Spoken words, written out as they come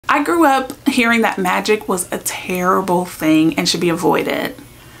I grew up hearing that magic was a terrible thing and should be avoided.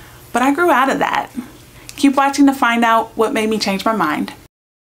 But I grew out of that. Keep watching to find out what made me change my mind.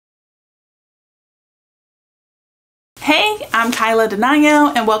 Hey, I'm Kyla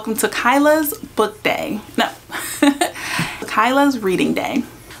Denanyoh and welcome to Kyla's Book Day. No, Kyla's Reading Day.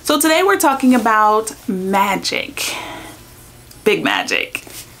 So today we're talking about magic. Big magic.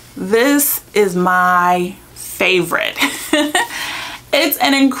 This is my favorite. It's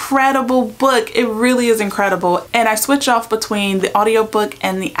an incredible book. It really is incredible. And I switch off between the audiobook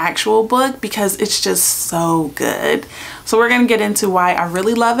and the actual book because it's just so good. So we're gonna get into why I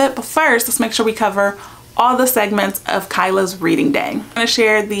really love it. But first, let's make sure we cover all the segments of Kyla's Reading Day. I'm gonna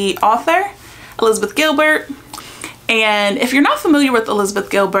share the author, Elizabeth Gilbert. And if you're not familiar with Elizabeth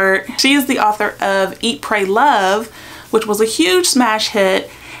Gilbert, she is the author of Eat, Pray, Love, which was a huge smash hit.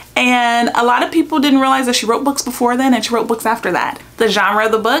 And a lot of people didn't realize that she wrote books before then and she wrote books after that. The genre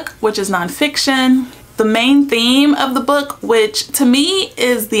of the book, which is nonfiction. The main theme of the book, which to me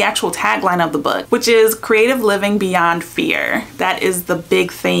is the actual tagline of the book, which is creative living beyond fear. That is the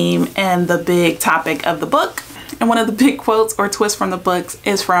big theme and the big topic of the book. And one of the big quotes or twists from the books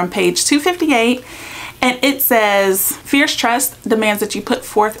is from page 258. And it says, fierce trust demands that you put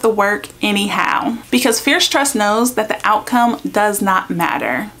forth the work anyhow. Because fierce trust knows that the outcome does not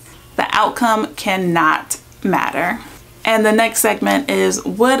matter. The outcome cannot matter. And the next segment is,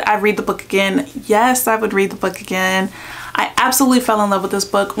 would I read the book again? Yes, I would read the book again. I absolutely fell in love with this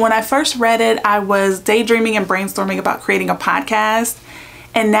book. When I first read it, I was daydreaming and brainstorming about creating a podcast.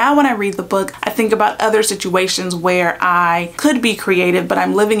 And now when I read the book, I think about other situations where I could be creative, but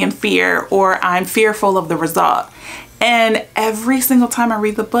I'm living in fear or I'm fearful of the result. And every single time I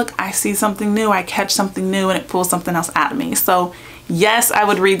read the book, I see something new, I catch something new, and it pulls something else out of me. So yes, I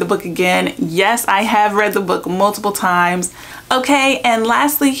would read the book again. Yes, I have read the book multiple times. Okay, and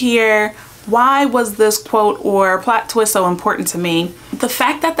lastly here, why was this quote or plot twist so important to me? The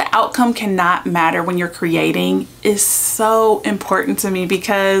fact that the outcome cannot matter when you're creating is so important to me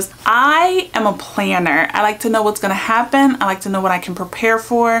because I am a planner. I like to know what's gonna happen. I like to know what I can prepare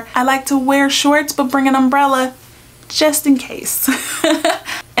for. I like to wear shorts but bring an umbrella just in case.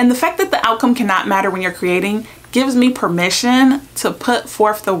 And the fact that the outcome cannot matter when you're creating gives me permission to put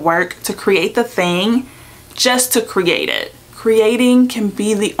forth the work to create the thing just to create it. Creating can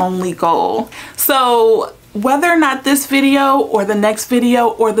be the only goal. So whether or not this video or the next video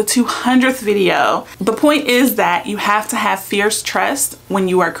or the 200th video, the point is that you have to have fierce trust when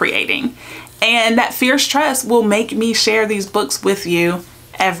you are creating. And that fierce trust will make me share these books with you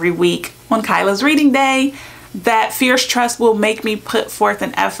every week on Kyla's Reading Day. That fierce trust will make me put forth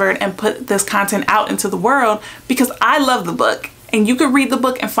an effort and put this content out into the world because I love the book. And you could read the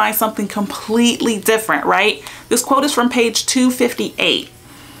book and find something completely different, right? This quote is from page 258.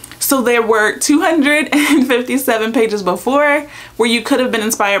 So there were 257 pages before where you could have been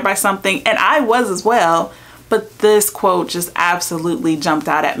inspired by something, and I was as well. But this quote just absolutely jumped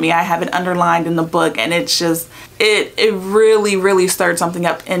out at me. I have it underlined in the book, and it's just, it really, really stirred something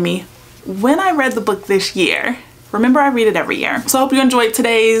up in me when I read the book this year. Remember, I read it every year. So I hope you enjoyed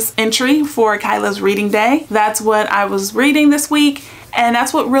today's entry for Kyla's Reading Day. That's what I was reading this week, and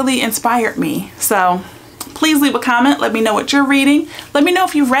that's what really inspired me. So please leave a comment. Let me know what you're reading. Let me know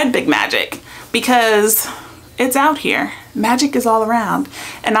if you've read Big Magic because it's out here. Magic is all around,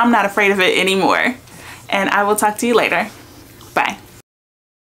 and I'm not afraid of it anymore. And I will talk to you later.